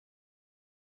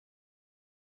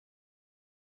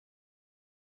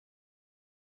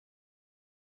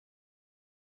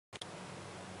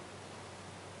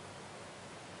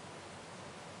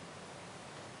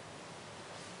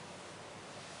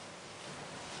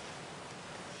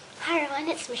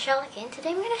everyone, it's Michelle again. Today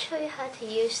I'm going to show you how to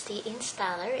use the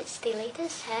INstyler. It's the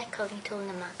latest hair curling tool in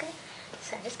the market.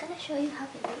 So I'm just going to show you how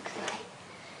it looks like.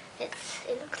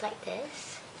 It looks like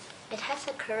this. It has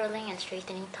a curling and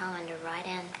straightening tongue on the right,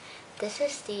 and this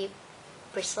is the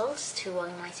bristles to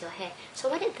volumize your hair. So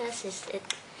what it does is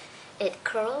it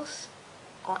curls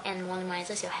and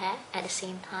volumizes your hair at the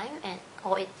same time,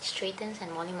 or it straightens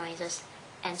and volumizes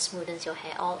and smoothens your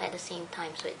hair all at the same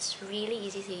time. So it's really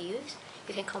easy to use.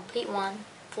 You can complete one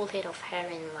full head of hair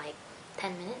in like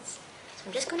 10 minutes. So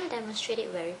I'm just going to demonstrate it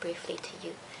very briefly to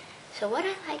you. So what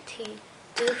I like to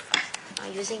do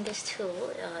using this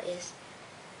tool is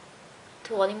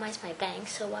to volumize my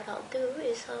bangs. So what I'll do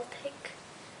is I'll take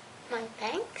my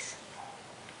bangs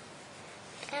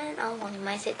and I'll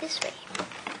volumize it this way.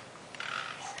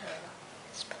 So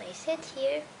let's place it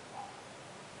here,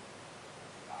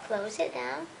 close it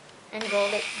down, and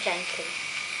roll it gently,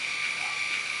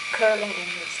 curling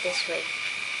inwards this way.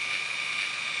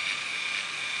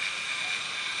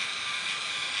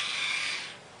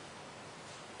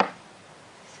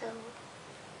 So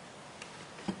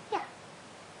yeah,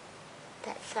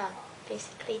 that's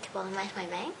basically to volumize my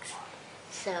bangs.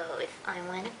 So if I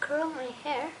want to curl my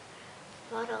hair,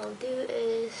 what I'll do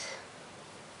is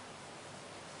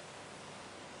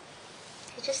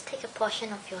you just take a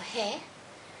portion of your hair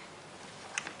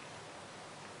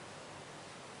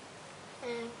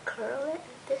and curl it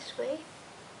this way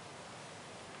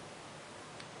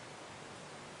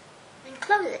and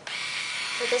close it.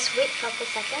 So just wait a couple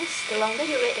seconds. The longer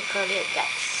you wait, the curlier it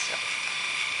gets.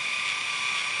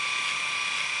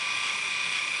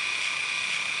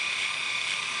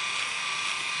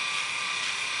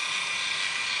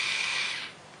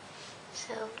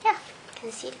 So yeah, you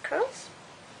can see the curls.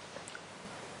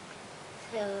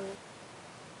 So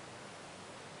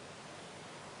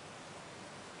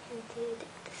and do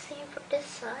the same for this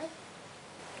side.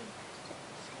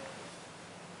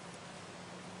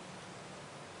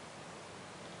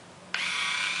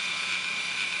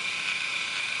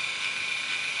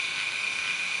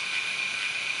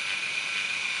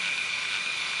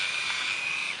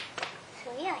 So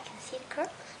yeah, I can see the curls.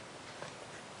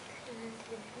 And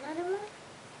do another one.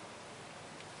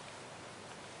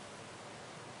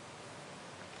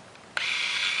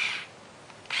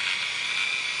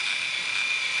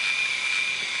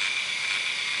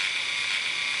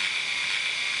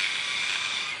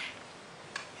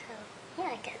 Yeah,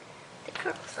 I get the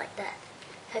curls like that.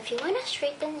 So if you want to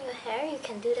straighten your hair, you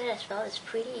can do that as well. It's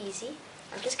pretty easy.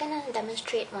 I'm just going to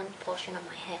demonstrate one portion of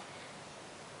my hair.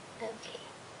 Okay.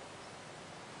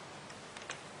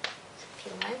 So if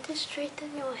you want to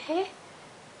straighten your hair,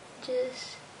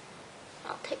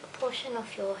 I'll take a portion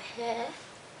of your hair,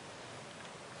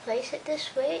 place it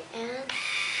this way, and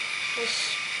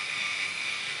just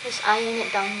iron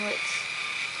it downwards.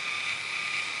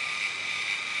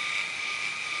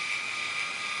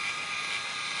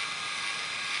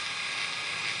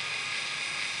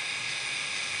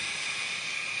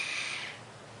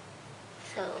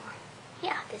 So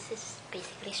yeah, this is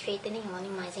basically straightening and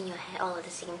volumizing your hair all at the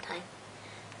same time.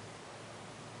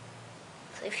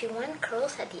 So if you want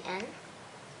curls at the end,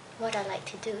 what I like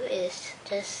to do is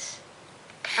just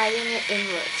iron it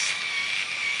inwards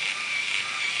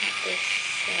like this.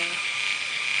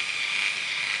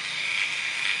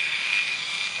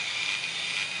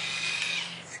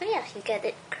 So yeah, you get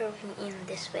it curving in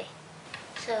this way.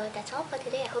 So that's all for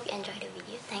today. I hope you enjoyed the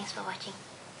video. Thanks for watching.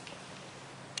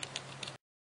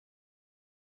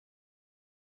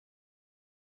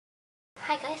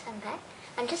 Hi guys, I'm back.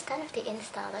 I'm just done with the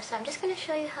INstyler, so I'm just going to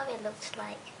show you how it looks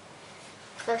like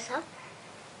close up,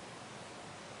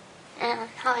 and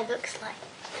how it looks like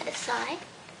at the side,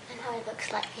 and how it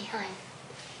looks like behind.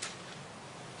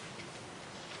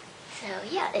 So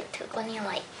yeah, it took only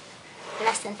like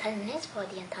less than 10 minutes for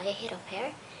the entire head of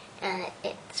hair, and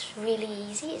it's really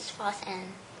easy, it's fast,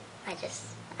 and I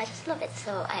just love it.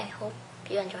 So I hope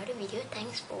you enjoyed the video.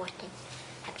 Thanks for watching.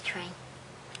 Happy trying.